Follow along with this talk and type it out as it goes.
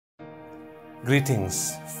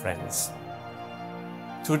Greetings, friends.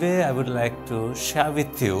 Today I would like to share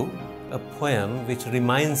with you a poem which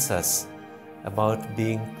reminds us about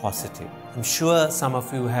being positive. I'm sure some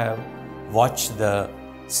of you have watched the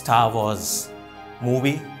Star Wars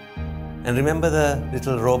movie and remember the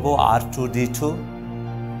little robo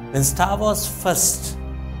R2-D2? When Star Wars first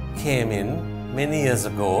came in many years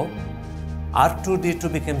ago,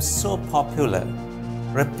 R2-D2 became so popular.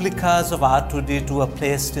 Replicas of R2-D2 were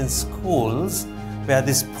placed in schools where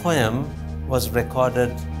this poem was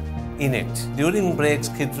recorded in it. During breaks,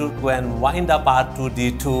 kids would go and wind up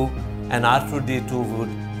R2-D2 and R2-D2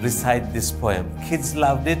 would recite this poem. Kids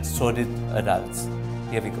loved it, so did adults.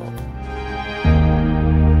 Here we go.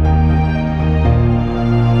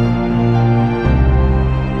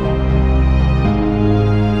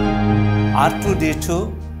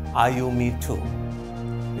 R2-D2, are you me too?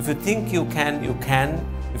 If you think you can, you can.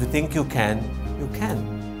 If you think you can, you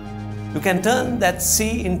can. You can turn that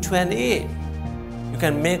C into an A. You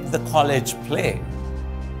can make the college play.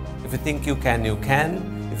 If you think you can, you can.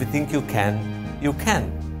 If you think you can, you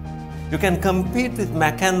can. You can compete with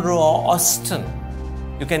McEnroe or Austin.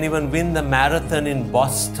 You can even win the marathon in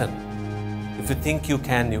Boston. If you think you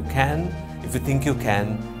can, you can. If you think you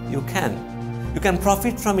can, you can. You can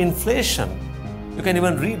profit from inflation. You can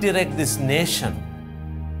even redirect this nation.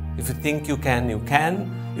 If you think you can, you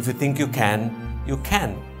can. If you think you can, you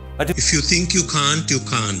can. But if you think you can't, you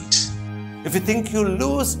can't. If you think you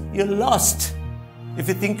lose, you're lost. If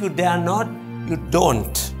you think you dare not, you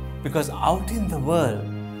don't. Because out in the world,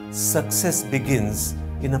 success begins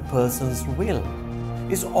in a person's will.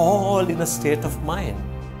 It's all in a state of mind.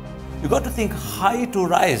 You got to think high to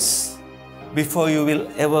rise before you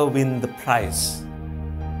will ever win the prize.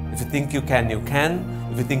 If you think you can, you can.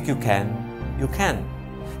 If you think you can, you can.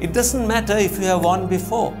 It doesn't matter if you have won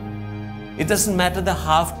before. It doesn't matter the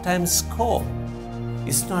halftime score.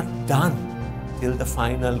 It's not done till the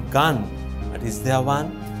final gun. But is there one?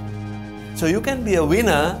 So you can be a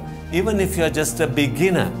winner even if you're just a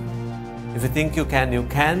beginner. If you think you can, you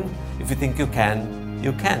can. If you think you can,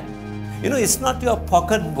 you can. You know, it's not your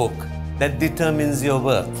pocketbook that determines your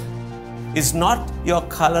worth. It's not your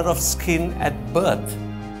color of skin at birth.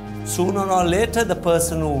 Sooner or later, the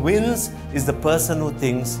person who wins is the person who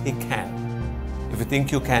thinks he can. If you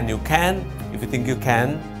think you can, you can. If you think you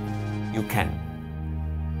can, you can.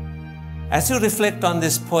 As you reflect on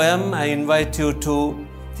this poem, I invite you to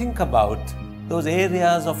think about those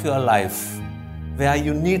areas of your life where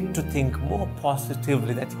you need to think more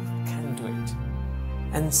positively that you can do it.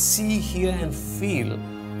 And see, hear, and feel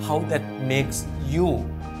how that makes you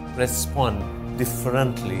respond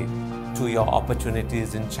differently to your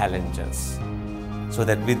opportunities and challenges, so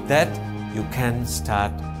that with that you can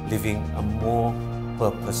start living a more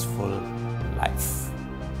purposeful life.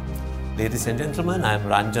 Ladies and gentlemen, I am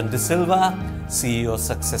Ranjan De Silva, CEO,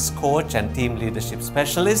 Success Coach and Team Leadership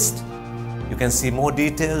Specialist. You can see more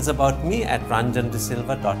details about me at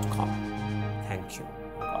ranjandesilva.com. Thank you.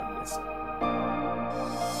 God bless you.